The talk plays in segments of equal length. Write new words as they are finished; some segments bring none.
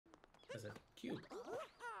There's a cube.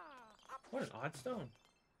 What an odd stone.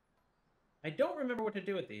 I don't remember what to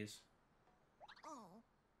do with these.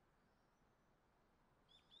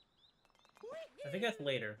 I think that's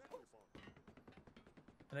later.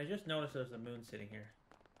 And I just noticed there's a moon sitting here.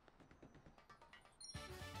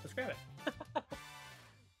 Let's grab it. I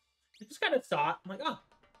just kind of saw it. I'm like, oh.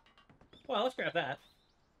 Well, let's grab that.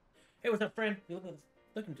 Hey, what's up, friend? You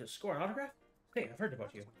looking to score an autograph? Hey, I've heard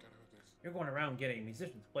about you. You're going around getting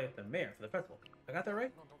musicians to play with the mayor for the festival. I got that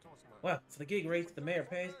right? Well, for the gig rates the mayor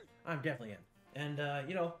pays, I'm definitely in. And,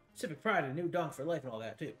 you know, civic pride and new dunk for life and all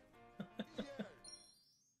that, too.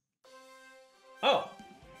 Oh!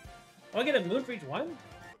 I'll get a moon for each one?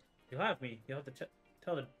 You'll have to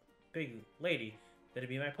tell the big lady that it'd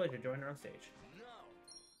be my pleasure to join her on stage.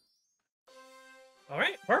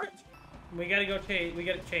 Alright, perfect! We gotta go chase. We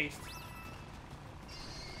get it chased.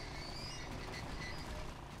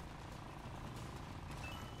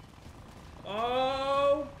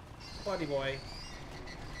 Oh, buddy boy.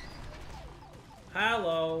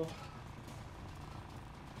 Hello.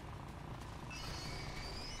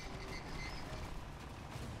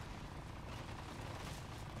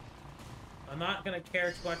 I'm not gonna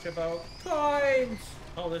care too much about coins.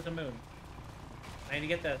 Oh, there's a moon. I need to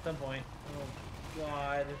get that at some point. Oh,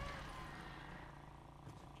 God.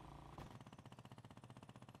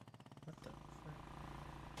 What the frick?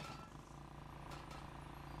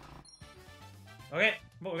 Okay,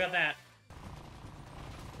 well, we got that.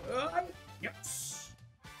 Yes.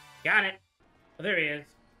 Got it. Oh, there he is.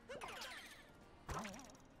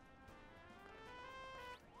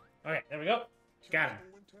 Okay, there we go. Got him.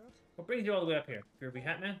 What brings you all the way up here? Groovy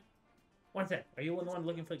Hat Man? One sec. Are you the one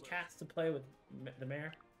looking for cats to play with the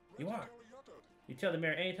mayor? You are. You tell the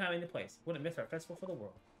mayor anytime, any place. Wouldn't miss our festival for the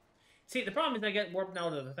world. See, the problem is I get warped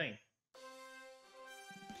out of the thing.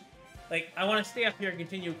 Like, I want to stay up here and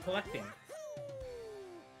continue collecting.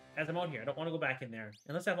 As I'm out here. I don't want to go back in there.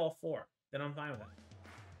 Unless I have all 4. Then I'm fine with that.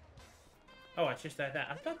 Oh, it's just that.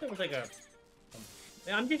 I thought there was like a...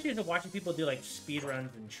 I'm just used to watching people do like speed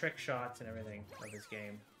runs and trick shots and everything of this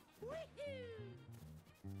game.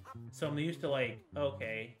 So I'm used to like,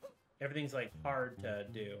 okay, everything's like hard to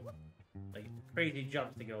do. Like crazy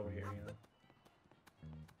jumps to go over here, you know.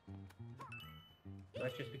 But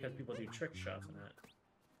that's just because people do trick shots and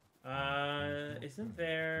that. Isn't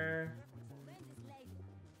there...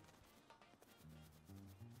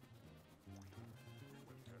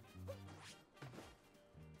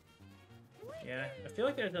 Yeah, I feel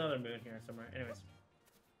like there's another moon here somewhere. Anyways.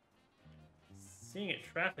 Seeing it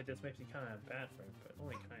trapped like this makes me kind of bad for it, but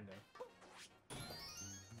only kind of.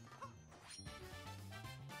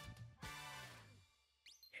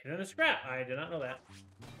 Hidden a scrap! I did not know that.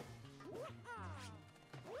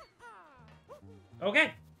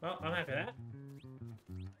 Okay! Well, I'm happy with that.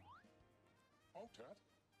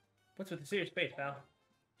 What's with the serious face, pal?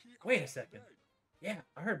 Wait a second. Yeah,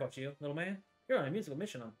 I heard about you, little man. You're on a musical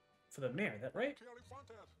mission for the mayor, that right?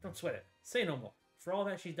 Don't sweat it. Say no more. For all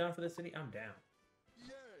that she's done for the city, I'm down.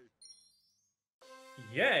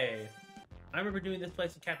 Yay! I remember doing this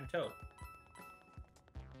place in Captain Toad.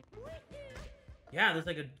 Yeah, there's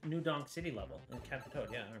like a new Donk City level in Captain Toad.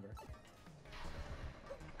 Yeah, I remember.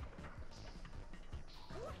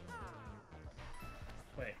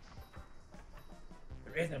 Wait.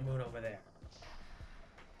 There is a moon over there.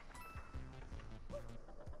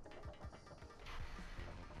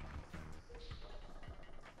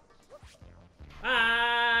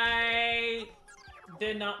 I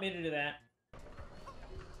did not mean to do that.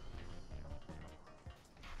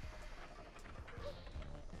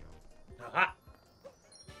 Aha!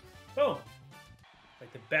 Boom!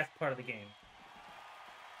 Like the best part of the game.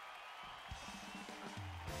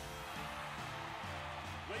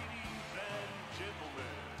 Ladies and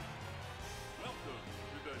gentlemen, welcome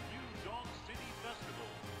to the New Donk City Festival,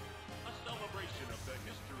 a celebration of the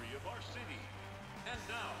history of our city. And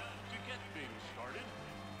now, to get things started,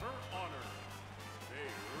 her honor, Mayor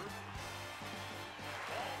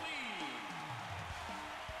Pauline.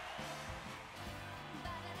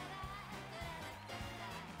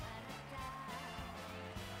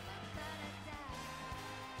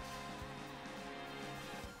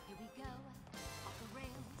 Here we go, off the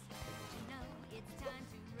rails. But you know it's time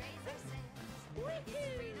to raise our sails. It's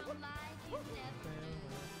freedom like you've never knew.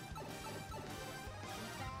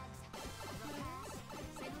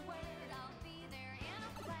 Say the word, I'll be there in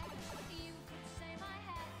a flash. You could say my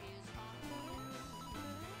hat is off the moon.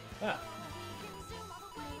 Ah. We can zoom all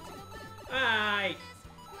the way to the moon. Aye. This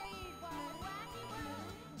great wide wacky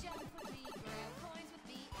world. Jump with me, grab coins with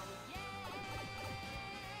me, oh yeah.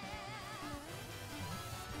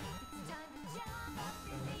 It's time to jump up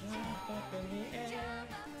in the air.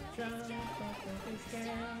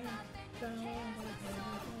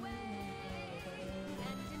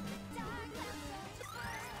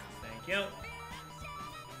 you.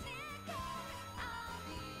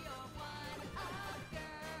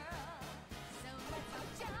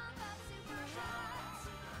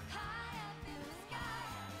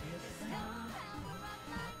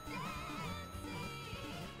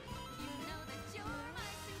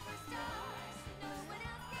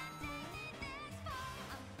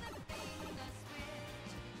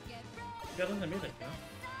 Go listen to music, huh?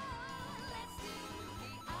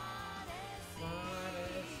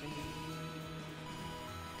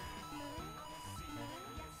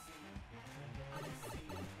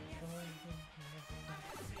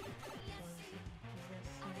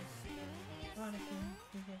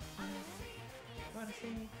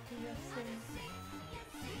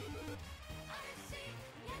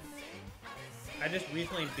 I just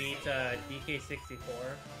recently beat DK64,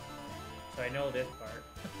 so I know this part.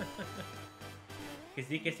 Because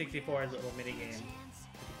DK64 is a little minigame if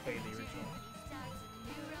you play the original.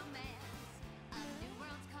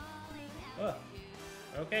 Oh,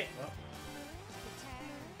 okay, well.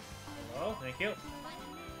 Hello, thank you.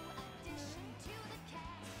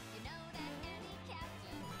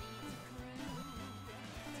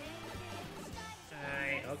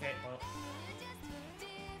 Okay, well.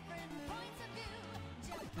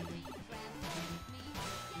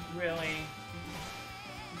 Really?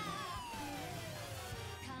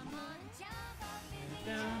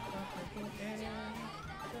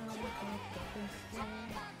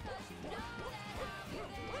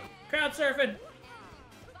 Crowd surfing!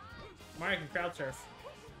 Mario can crowd surf.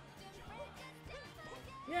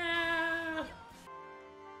 Yeah!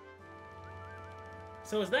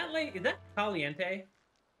 So is that Caliente?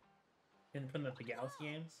 In from the Galaxy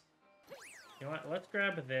games? You know what? Let's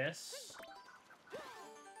grab this.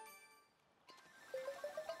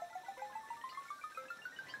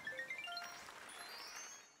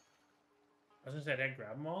 I was gonna say, did I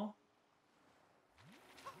grab them all?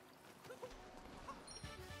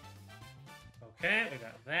 Okay, we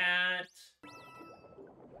got that.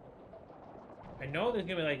 I know there's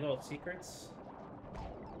gonna be like little secrets.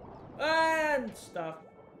 And stuff.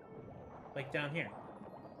 Like down here.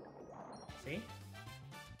 See?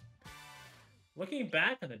 Looking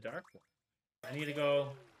back on the dark one. I need to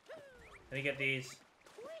go. I need to get these.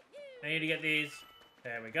 I need to get these.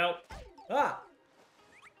 There we go. Ah!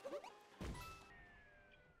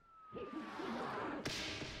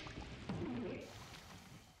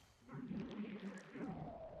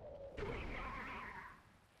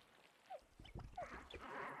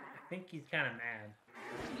 I think he's kind of mad.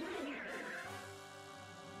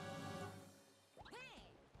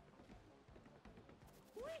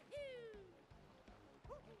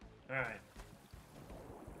 All right.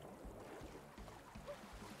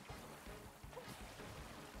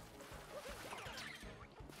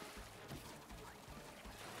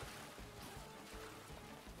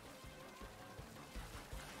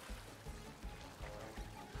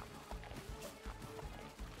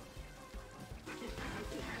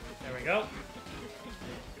 There we go.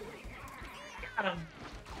 Got him.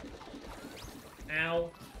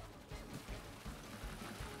 Ow.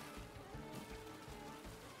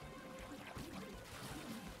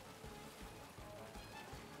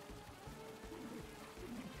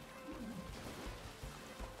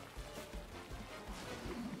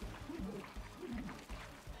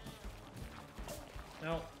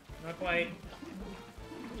 No, not quite.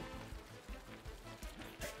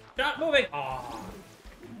 Stop moving! Aww.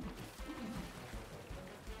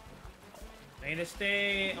 I need to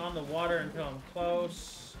stay on the water until I'm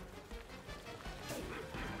close.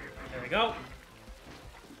 There we go.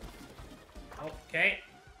 Okay.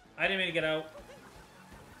 I didn't mean to get out.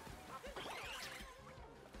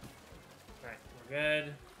 Alright, we're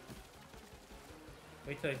good.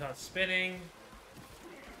 Wait till he starts spinning.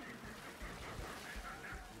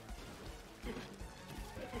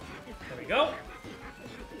 There we go.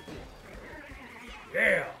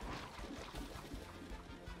 Yeah!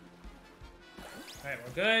 Alright,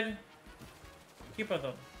 we're good. Keep up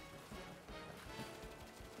them.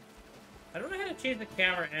 I don't know how to change the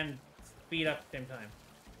camera and speed up at the same time.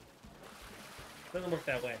 It doesn't work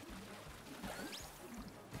that way.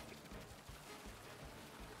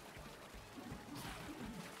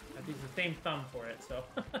 I use the same thumb for it, so.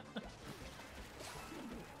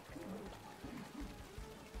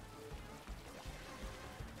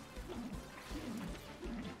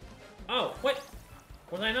 Oh, what?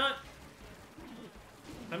 Was I not?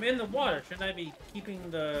 I'm in the water. Shouldn't I be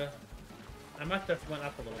keeping the... I must have went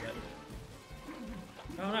up a little bit.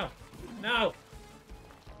 Oh, no. No!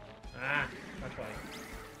 Ah, not quite.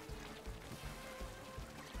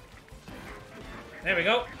 There we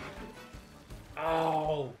go.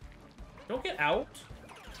 Oh! Don't get out.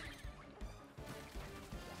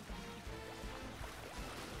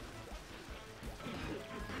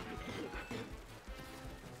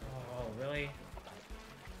 Oh, really?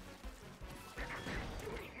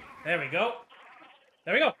 There we go.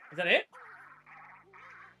 There we go. Is that it?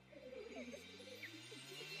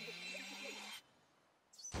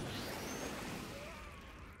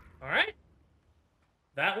 All right.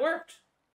 That worked.